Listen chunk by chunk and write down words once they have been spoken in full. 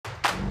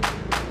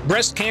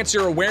Breast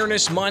Cancer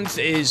Awareness Month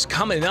is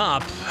coming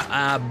up,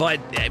 but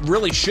it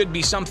really should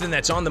be something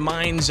that's on the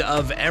minds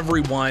of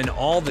everyone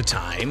all the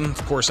time.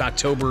 Of course,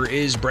 October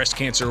is Breast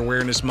Cancer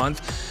Awareness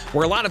Month,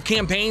 where a lot of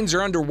campaigns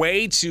are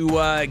underway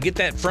to get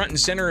that front and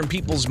center in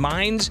people's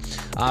minds.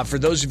 For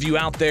those of you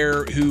out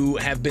there who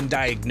have been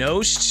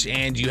diagnosed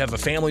and you have a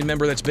family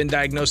member that's been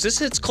diagnosed, this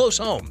hits close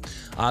home.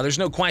 There's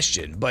no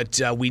question, but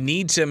we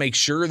need to make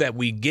sure that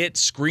we get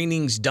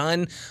screenings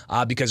done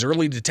because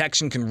early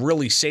detection can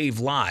really save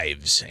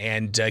lives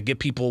and get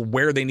people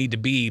where they need to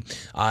be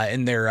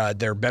in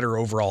their better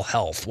overall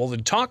health. Well, to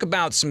talk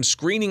about some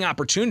screening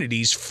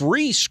opportunities,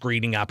 free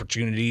screening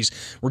opportunities,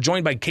 we're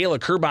joined by Kaila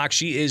Kirbach.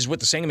 She is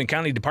with the Sangamon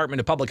County Department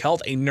of Public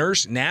Health, a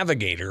nurse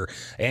navigator.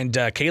 And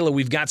Kaila,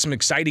 we've got some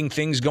exciting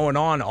things going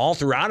on all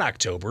throughout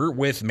October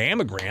with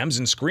mammograms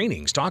and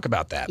screenings. Talk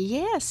about that.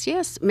 Yes.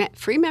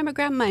 Free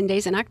Mammogram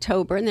Mondays in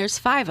October, and there's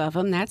 5 of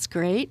them. That's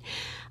great.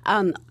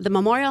 The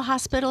memorial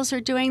hospitals are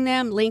doing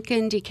them: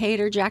 Lincoln,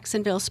 Decatur,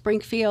 Jacksonville,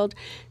 Springfield.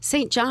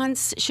 St.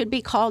 John's should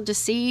be called to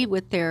see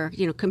with their,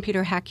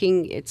 computer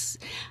hacking. It's,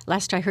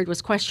 last I heard,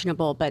 was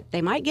questionable, but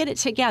they might get it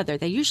together.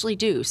 They usually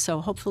do,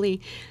 so hopefully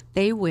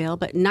they will.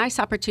 But nice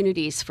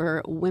opportunities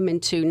for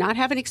women to not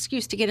have an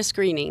excuse to get a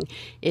screening.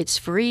 It's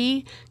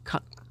free.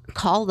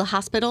 Call the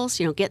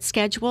hospitals, get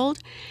scheduled.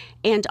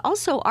 And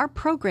also our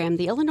program,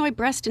 the Illinois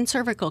Breast and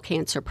Cervical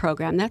Cancer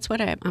Program, that's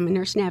what I'm a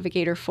nurse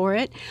navigator for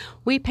it.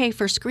 We pay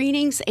for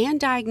screenings and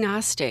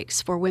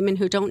diagnostics for women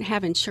who don't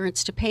have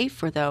insurance to pay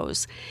for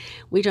those.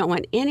 We don't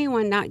want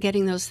anyone not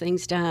getting those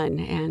things done.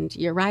 And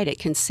you're right, it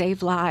can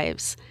save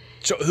lives.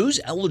 So who's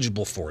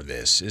eligible for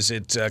this? Is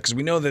it because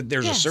we know that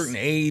there's a certain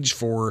age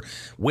for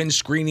when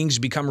screenings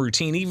become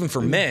routine, even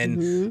for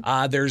men.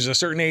 There's a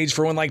certain age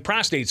for when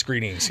prostate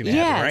screenings can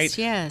happen, right?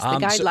 Yes,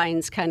 the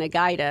guidelines kind of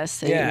guide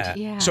us.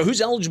 And, So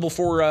who's eligible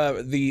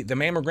for the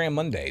Mammogram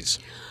Mondays?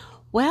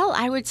 Well,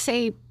 I would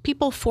say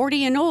people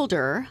 40 and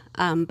older,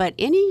 but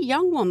any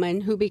young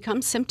woman who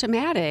becomes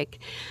symptomatic,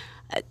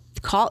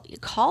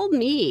 call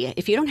me.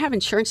 If you don't have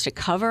insurance to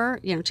cover,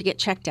 to get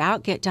checked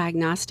out, get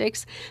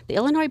diagnostics, the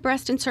Illinois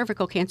Breast and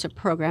Cervical Cancer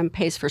Program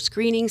pays for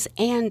screenings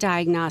and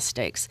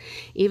diagnostics,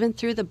 even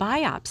through the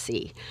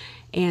biopsy,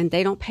 and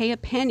they don't pay a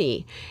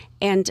penny.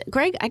 And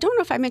Greg, I don't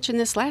know if I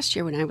mentioned this last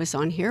year when I was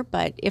on here,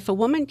 but if a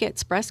woman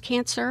gets breast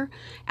cancer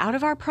out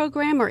of our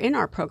program or in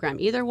our program,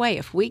 either way,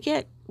 if we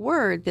get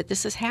word that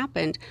this has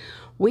happened,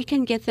 we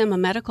can get them a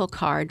medical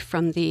card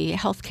from the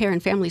Healthcare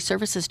and Family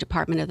Services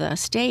Department of the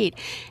state,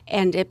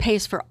 and it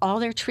pays for all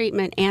their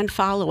treatment and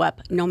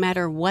follow-up, no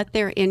matter what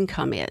their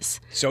income is.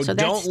 So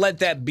don't let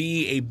that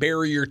be a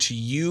barrier to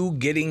you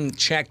getting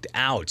checked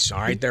out,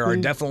 all right? There are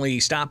definitely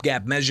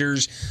stopgap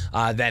measures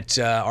that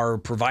are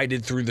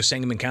provided through the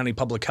Sangamon County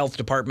Public Health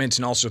Department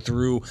and also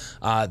through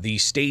the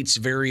state's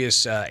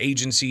various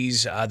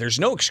agencies.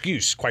 There's no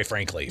excuse, quite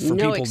frankly, for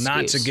people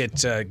not to get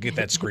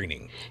that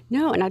screening.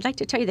 No, and I'd like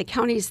to tell you the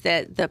counties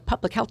that the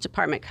Public Health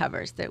Department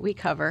covers, that we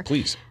cover.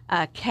 Please.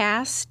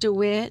 Cass,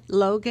 DeWitt,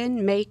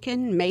 Logan,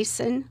 Macon,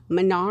 Mason,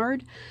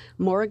 Menard,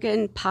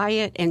 Morgan,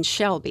 Piatt, and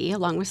Shelby,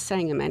 along with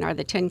Sangamon, are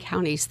the 10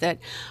 counties that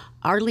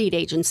our lead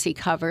agency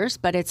covers,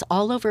 but it's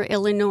all over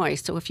Illinois.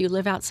 So if you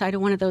live outside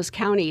of one of those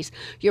counties,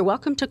 you're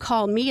welcome to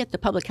call me at the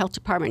Public Health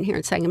Department here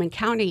in Sangamon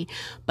County,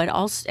 but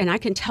also, and I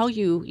can tell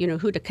you,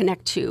 who to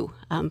connect to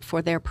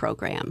for their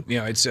program.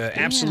 It's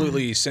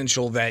absolutely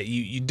essential that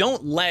you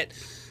don't let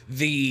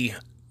the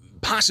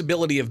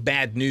possibility of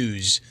bad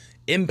news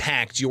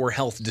impact your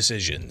health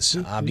decisions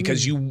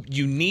because you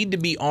need to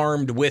be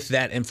armed with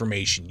that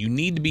information. You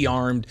need to be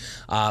armed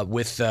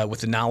with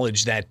the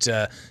knowledge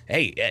that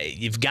hey,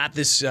 you've got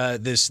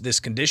this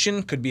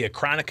condition, could be a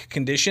chronic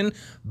condition,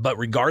 but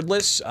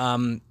regardless,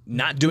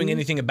 not doing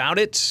anything about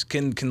it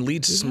can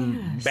lead to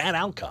some bad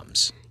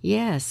outcomes.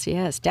 Yes,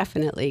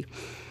 definitely.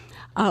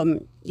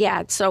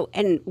 So,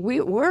 and we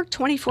work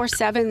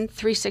 24/7,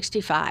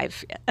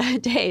 365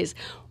 days.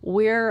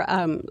 We're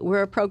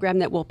a program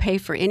that will pay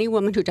for any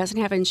woman who doesn't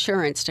have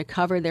insurance to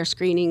cover their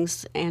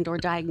screenings and or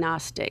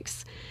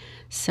diagnostics.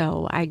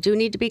 So I do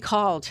need to be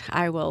called.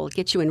 I will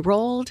get you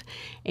enrolled,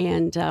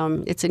 and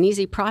it's an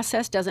easy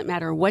process. Doesn't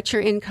matter what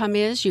your income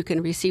is. You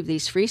can receive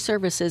these free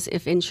services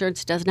if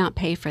insurance does not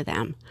pay for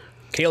them.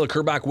 Kaila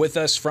Kirbach with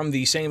us from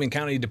the Sangamon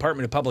County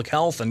Department of Public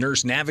Health, a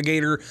nurse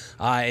navigator,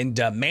 and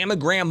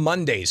Mammogram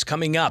Mondays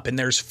coming up. And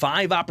there's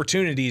 5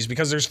 opportunities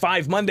because there's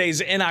 5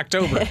 Mondays in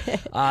October.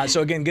 So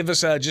again, give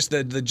us just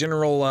the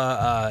general,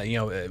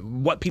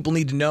 what people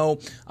need to know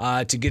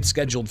to get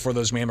scheduled for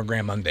those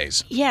Mammogram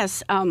Mondays.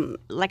 Yes.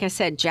 Like I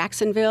said,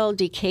 Jacksonville,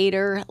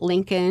 Decatur,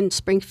 Lincoln,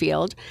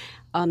 Springfield.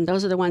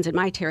 Those are the ones in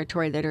my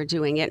territory that are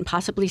doing it, and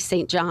possibly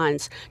St.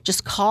 John's.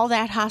 Just call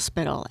that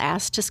hospital.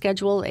 Ask to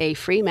schedule a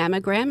free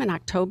mammogram in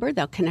October.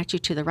 They'll connect you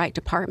to the right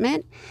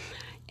department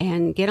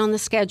and get on the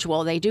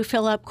schedule. They do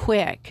fill up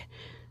quick.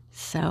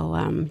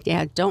 So,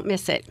 yeah, don't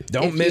miss it.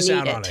 Don't miss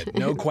out on it.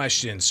 No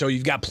question. So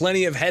you've got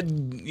plenty of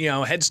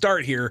head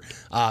start here.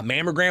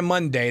 Mammogram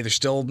Monday. There's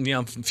still,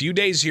 a few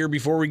days here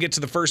before we get to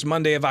the first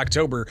Monday of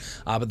October.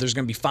 But there's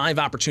going to be 5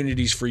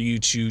 opportunities for you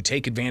to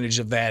take advantage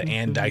of that.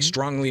 And I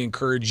strongly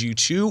encourage you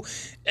to,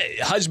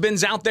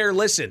 husbands out there,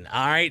 listen,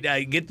 all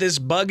right, get this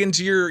bug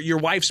into your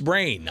wife's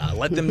brain.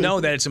 Let them know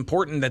that it's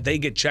important that they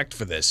get checked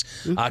for this.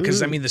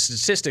 Because, the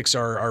statistics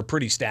are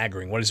pretty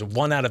staggering. What is it?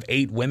 1 out of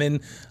 8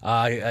 women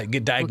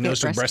get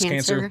diagnosed with breast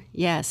cancer?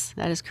 Yes,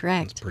 that is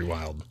correct. That's pretty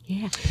wild.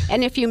 Yeah.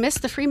 And if you miss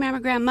the free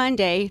Mammogram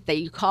Monday that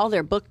you call,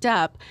 they're booked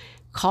up,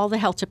 call the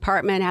health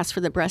department, ask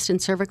for the breast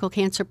and cervical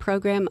cancer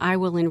program. I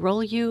will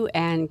enroll you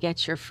and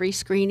get your free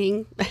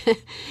screening.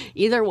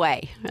 Either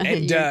way,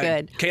 and, you're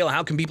good. Kaila,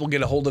 how can people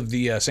get a hold of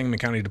the Sangamon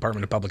County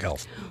Department of Public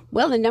Health?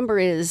 Well, the number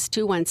is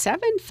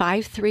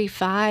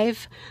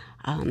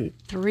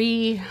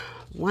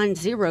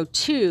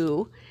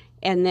 217-535-3102,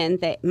 and then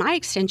my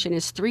extension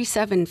is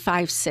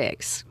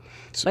 3756.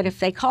 But if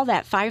they call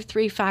that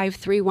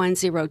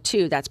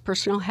 535-3102, that's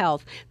personal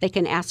health, they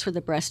can ask for the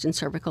breast and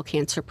cervical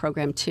cancer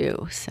program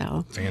too.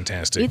 So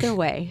fantastic. Either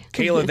way.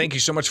 Kaila, thank you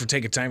so much for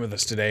taking time with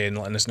us today and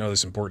letting us know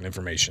this important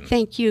information.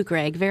 Thank you,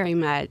 Greg, very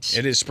much.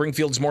 It is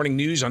Springfield's Morning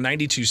News on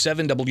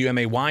 92.7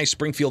 WMAY,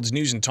 Springfield's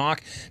News and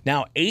Talk.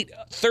 Now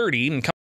 8:30.